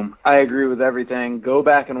 Boom. I agree with everything. Go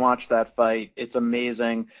back and watch that fight. It's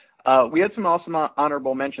amazing. We had some awesome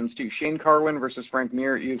honorable mentions too. Shane Carwin versus Frank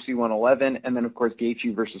Mir at UFC 111, and then of course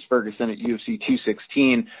Gaethje versus Ferguson at UFC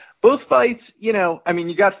 216. Both fights, you know, I mean,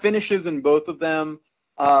 you got finishes in both of them,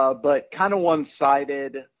 but kind of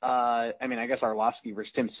one-sided. I mean, I guess Arlovsky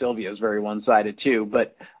versus Tim Sylvia is very one-sided too,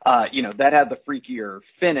 but you know, that had the freakier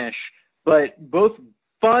finish. But both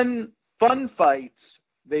fun fights.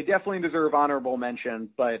 They definitely deserve honorable mention,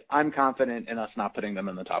 but I'm confident in us not putting them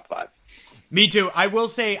in the top 5. Me too. I will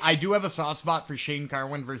say I do have a soft spot for Shane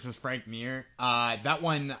Carwin versus Frank Mir. That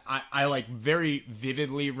one I like very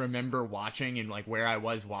vividly remember watching and like where I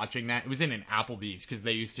was watching that. It was in an Applebee's because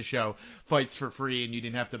they used to show fights for free and you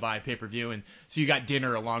didn't have to buy a pay-per-view, and so you got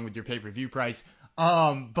dinner along with your pay-per-view price.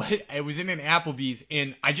 But it was in an Applebee's,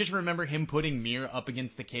 and I just remember him putting Mir up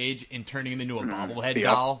against the cage and turning him into a bobblehead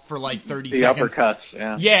doll for like 30 seconds. The uppercuts,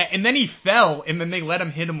 yeah. Yeah, and then he fell, and then they let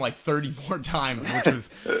him hit him like 30 more times, which was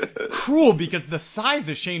cruel because the size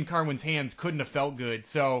of Shane Carwin's hands couldn't have felt good.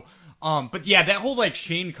 So, but yeah, that whole like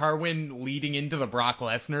Shane Carwin leading into the Brock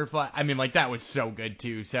Lesnar fight, I mean, like that was so good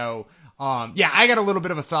too. So, yeah, I got a little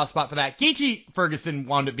bit of a soft spot for that. Gaethje Ferguson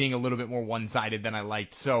wound up being a little bit more one-sided than I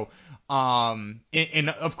liked. So, and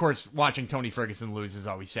of course, watching Tony Ferguson lose is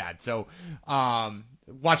always sad. So,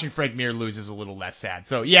 watching Frank Mir lose is a little less sad.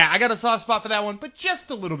 So, yeah, I got a soft spot for that one, but just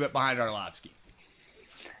a little bit behind Arlovsky.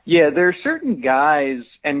 Yeah, there are certain guys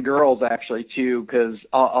and girls actually too, because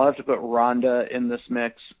I'll have to put Ronda in this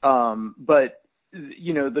mix. But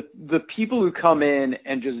you know, the people who come in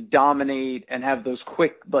and just dominate and have those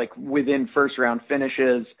quick, like within first round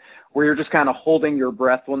finishes where you're just kind of holding your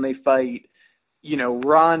breath when they fight, you know,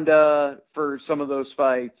 Ronda for some of those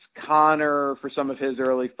fights, Conor for some of his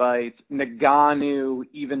early fights, Ngannou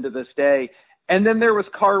even to this day. And then there was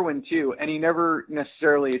Carwin too, and he never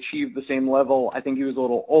necessarily achieved the same level. I think he was a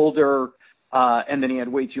little older, and then he had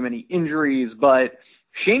way too many injuries, but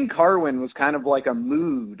Shane Carwin was kind of like a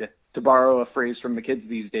mood, to borrow a phrase from the kids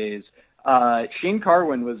these days. Shane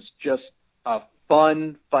Carwin was just a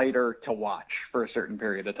fun fighter to watch for a certain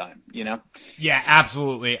period of time, you know? Yeah,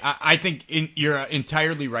 absolutely. I think you're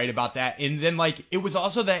entirely right about that. And then, like, it was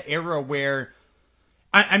also that era where,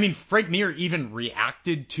 I mean, Frank Mir even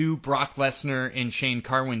reacted to Brock Lesnar and Shane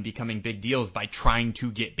Carwin becoming big deals by trying to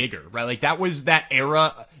get bigger, right? Like, that was that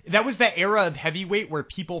era of heavyweight where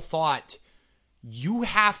people thought, you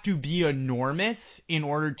have to be enormous in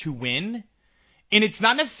order to win. And it's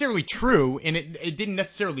not necessarily true, and it didn't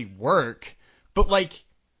necessarily work, but like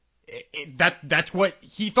that's what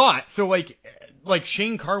he thought. So like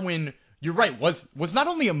Shane Carwin, you're right, was not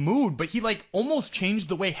only a mood, but he like almost changed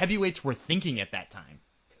the way heavyweights were thinking at that time.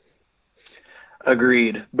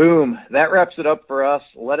 Agreed. Boom. That wraps it up for us.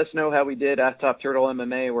 Let us know how we did at Top Turtle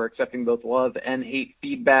MMA. We're accepting both love and hate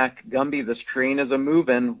feedback. Gumby, this train is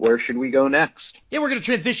a-moving. Where should we go next? Yeah, we're going to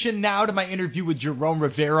transition now to my interview with Jerome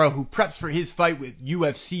Rivera, who preps for his fight with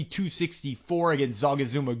UFC 264 against Zhalgas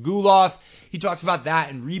Zhumagulov. He talks about that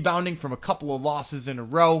and rebounding from a couple of losses in a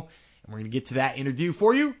row. And we're going to get to that interview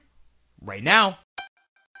for you right now.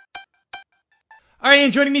 All right,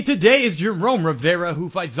 and joining me today is Jerome Rivera, who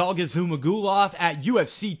fights Zhalgas Zhumagulov at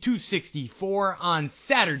UFC 264 on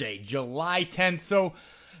Saturday, July 10th. So,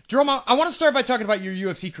 Jerome, I want to start by talking about your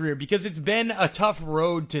UFC career because it's been a tough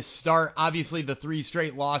road to start. Obviously, the 3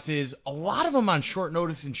 straight losses, a lot of them on short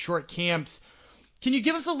notice and short camps. Can you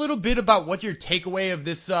give us a little bit about what your takeaway of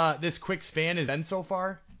this quick span has been so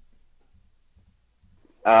far?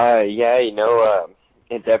 Yeah, it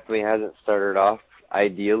definitely hasn't started off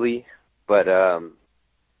ideally, but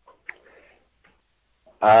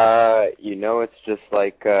it's just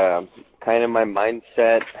like kind of my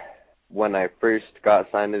mindset when I first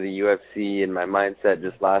got signed to the UFC, and my mindset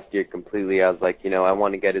just last year completely. I was like, I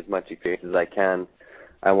want to get as much experience as I can.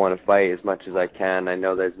 I want to fight as much as I can. I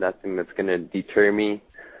know there's nothing that's going to deter me.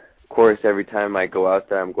 Of course, every time I go out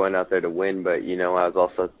there, I'm going out there to win, but, I was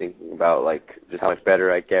also thinking about, just how much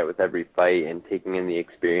better I get with every fight and taking in the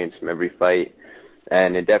experience from every fight.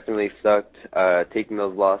 And it definitely sucked taking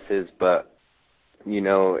those losses, but, in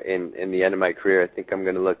the end of my career, I think I'm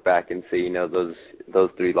going to look back and say, those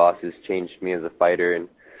 3 losses changed me as a fighter and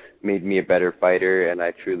made me a better fighter, and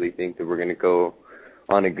I truly think that we're going to go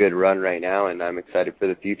on a good run right now, and I'm excited for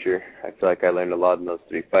the future. I feel like I learned a lot in those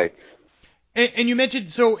 3 fights. And you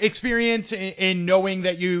mentioned experience in knowing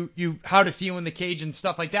that you how to feel in the cage and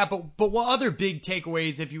stuff like that. But what other big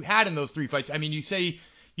takeaways have you had in those 3 fights? I mean, you say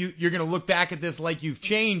you're going to look back at this like you've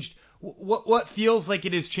changed. What feels like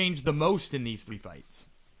it has changed the most in these 3 fights?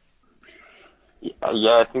 Yeah,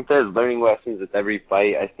 I think there's learning lessons with every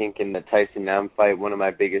fight. I think in the Tyson Nam fight, one of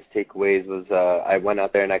my biggest takeaways was I went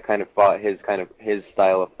out there and I kind of fought his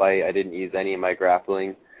style of fight. I didn't use any of my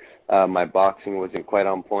grappling. My boxing wasn't quite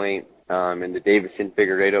on point. In the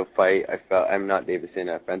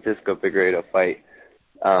Francisco Figueiredo fight,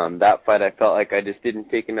 that fight I felt like I just didn't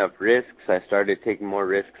take enough risks. I started taking more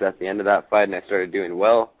risks at the end of that fight, and I started doing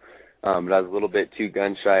well. But I was a little bit too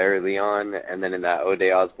gun shy early on, and then in that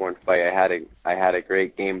O'Day Osborne fight, I had a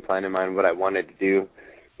great game plan in mind what I wanted to do.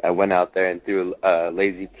 I went out there and threw a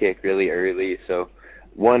lazy kick really early. So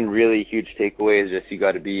one really huge takeaway is just you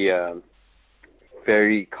got to be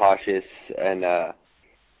very cautious, and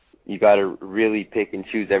you got to really pick and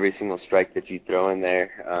choose every single strike that you throw in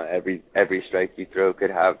there. Every strike you throw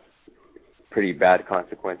could have pretty bad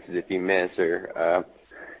consequences if you miss or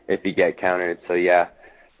if you get countered. So yeah,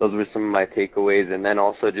 those were some of my takeaways, and then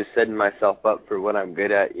also just setting myself up for what I'm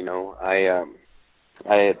good at. I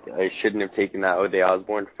shouldn't have taken that O'Day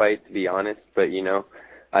Osborne fight, to be honest, but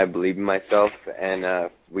I believe in myself,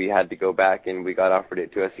 and we had to go back and we got offered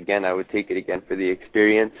it to us again. I would take it again for the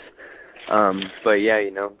experience. But yeah,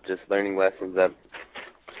 just learning lessons.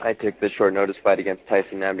 I took the short notice fight against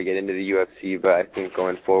Tyson Nam to get into the UFC, but I think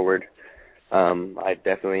going forward, I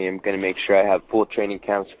definitely am going to make sure I have full training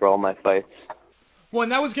camps for all my fights. Well,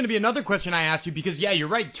 and that was going to be another question I asked you because, yeah, you're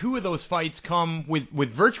right. 2 of those fights come with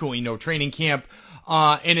virtually no training camp,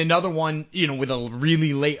 and another one, with a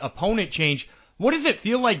really late opponent change. What does it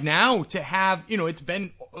feel like now to have, it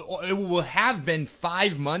will have been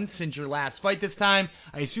 5 months since your last fight this time.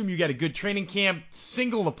 I assume you got a good training camp,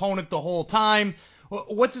 single opponent the whole time.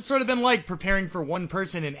 What's it sort of been like preparing for one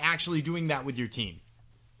person and actually doing that with your team?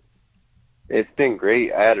 It's been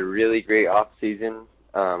great. I had a really great off season.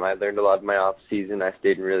 I learned a lot in my off season. I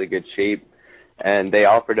stayed in really good shape, and they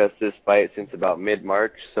offered us this fight since about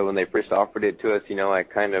mid-March. So when they first offered it to us,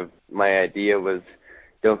 my idea was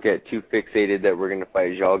don't get too fixated that we're going to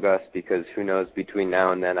fight Zhalgas, because who knows, between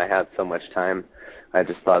now and then I had so much time. I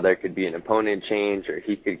just thought there could be an opponent change, or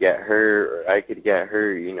he could get hurt, or I could get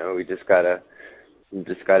hurt. We just gotta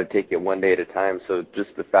take it one day at a time. So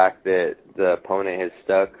just the fact that the opponent has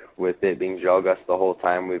stuck with it being Zhalgas the whole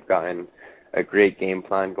time, we've gotten a great game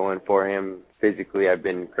plan going for him. Physically, I've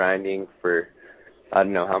been grinding for I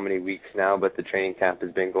don't know how many weeks now, but the training camp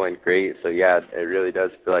has been going great. So yeah, it really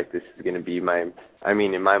does feel like this is going to be in my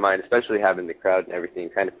mind, especially having the crowd and everything,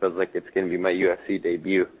 it kind of feels like it's going to be my UFC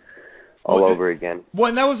debut all over again. Well,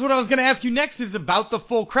 and that was what I was going to ask you next, is about the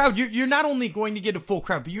full crowd. You're not only going to get a full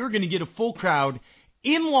crowd, but you're going to get a full crowd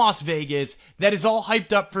in Las Vegas that is all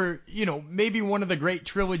hyped up for, maybe one of the great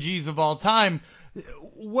trilogies of all time.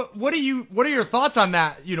 What are your thoughts on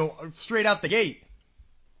that, straight out the gate?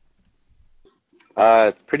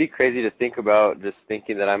 It's pretty crazy to think about, just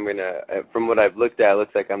thinking that from what I've looked at, it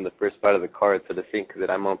looks like I'm the first fight of the card. So to think that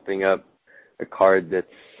I'm opening up a card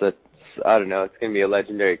I don't know, it's going to be a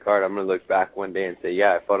legendary card. I'm going to look back one day and say,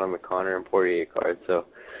 yeah, I fought on the Conor and Poirier card. So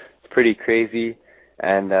it's pretty crazy.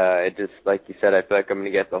 And it just, like you said, I feel like I'm going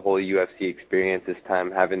to get the whole UFC experience this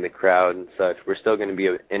time, having the crowd and such. We're still going to be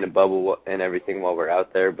in a bubble and everything while we're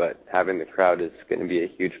out there, but having the crowd is going to be a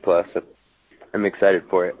huge plus. So I'm excited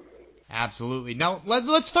for it. Absolutely. Now,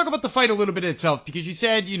 let's talk about the fight a little bit itself, because you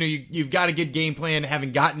said, you've got a good game plan,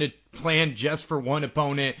 haven't gotten a plan just for one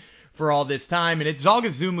opponent for all this time, and it's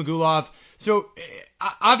Zhalgas Zhumagulov. So,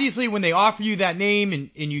 obviously, when they offer you that name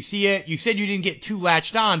and you see it, you said you didn't get too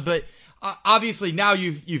latched on, but obviously now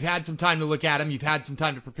you've had some time to look at him, you've had some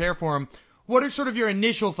time to prepare for him. What are sort of your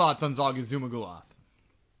initial thoughts on Zhalgas Zhumagulov?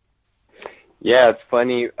 Yeah, it's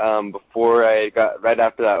funny. Before right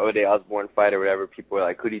after that Ode Osborne fight or whatever, people were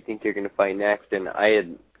like, who do you think you're going to fight next? And I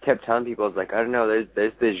had kept telling people, I was like, I don't know,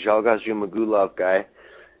 there's this Zhalgas Zhumagulov guy,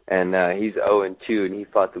 and he's 0-2, and he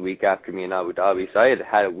fought the week after me in Abu Dhabi. So I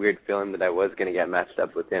had a weird feeling that I was going to get matched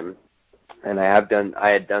up with him. And I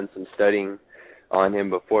had done some studying on him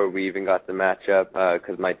before we even got the matchup,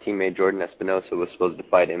 because my teammate Jordan Espinosa was supposed to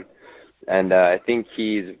fight him. And I think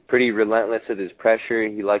he's pretty relentless with his pressure.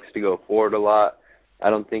 He likes to go forward a lot.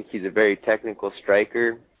 I don't think he's a very technical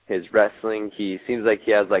striker. His wrestling, he seems like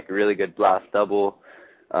he has like a really good blast double,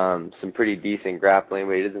 some pretty decent grappling,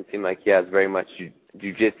 but he doesn't seem like he has very much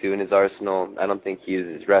jiu-jitsu in his arsenal. I don't think he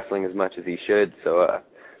uses wrestling as much as he should. So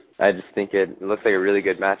I just think it looks like a really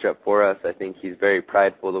good matchup for us. I think he's very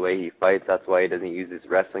prideful the way he fights. That's why he doesn't use his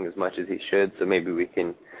wrestling as much as he should. So maybe we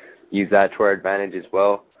can use that to our advantage as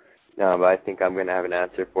well. But I think I'm going to have an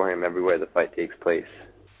answer for him everywhere the fight takes place.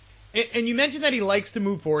 And you mentioned that he likes to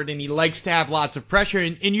move forward and he likes to have lots of pressure.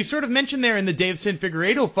 And you sort of mentioned there in the Deiveson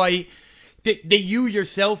Figueiredo fight that you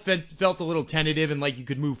yourself felt a little tentative and like you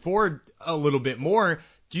could move forward a little bit more.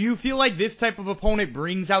 Do you feel like this type of opponent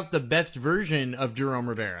brings out the best version of Jerome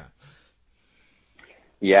Rivera?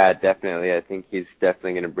 Yeah, definitely. I think he's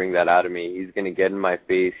definitely going to bring that out of me. He's going to get in my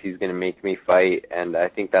face. He's going to make me fight. And I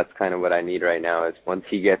think that's kind of what I need right now is once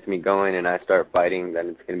he gets me going and I start fighting, then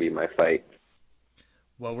it's going to be my fight.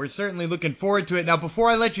 Well, we're certainly looking forward to it. Now,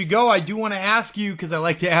 before I let you go, I do want to ask you, because I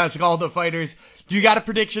like to ask all the fighters, do you got a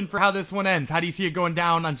prediction for how this one ends? How do you see it going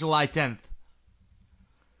down on July 10th?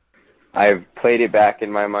 I've played it back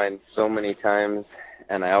in my mind so many times,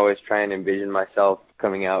 and I always try and envision myself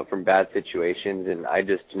coming out from bad situations, and I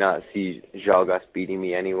just do not see Zhalgas beating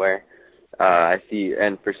me anywhere.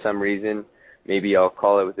 And for some reason, maybe I'll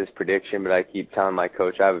call it with this prediction, but I keep telling my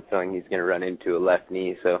coach I have a feeling he's going to run into a left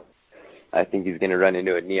knee, so I think he's going to run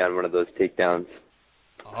into a knee on one of those takedowns.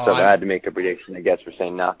 So if I had to make a prediction, I guess we're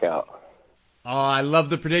saying knockout. Oh, I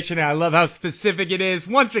love the prediction, and I love how specific it is.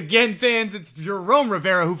 Once again, fans, it's Jerome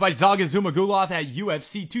Rivera who fights Zhalgas Zhumagulov at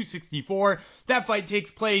UFC 264. That fight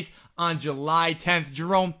takes place on July 10th.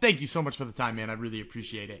 Jerome, thank you so much for the time, man. I really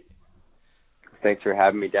appreciate it. Thanks for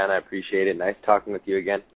having me, Dan. I appreciate it. Nice talking with you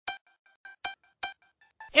again.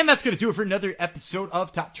 And that's going to do it for another episode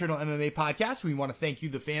of Top Turtle MMA Podcast. We want to thank you,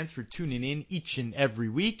 the fans, for tuning in each and every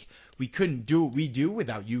week. We couldn't do what we do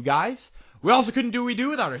without you guys. We also couldn't do what we do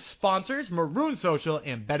without our sponsors, Maroon Social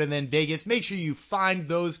and Better Than Vegas. Make sure you find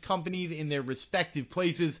those companies in their respective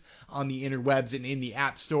places on the interwebs and in the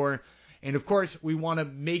App Store. And, of course, we want to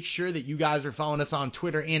make sure that you guys are following us on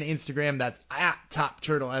Twitter and Instagram. That's at Top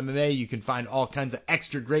Turtle MMA. You can find all kinds of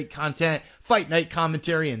extra great content, fight night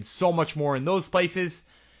commentary, and so much more in those places.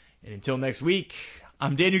 And until next week,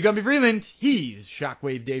 I'm Daniel Gumby Freeland. He's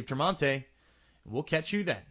Shockwave Dave Tremonte. We'll catch you then.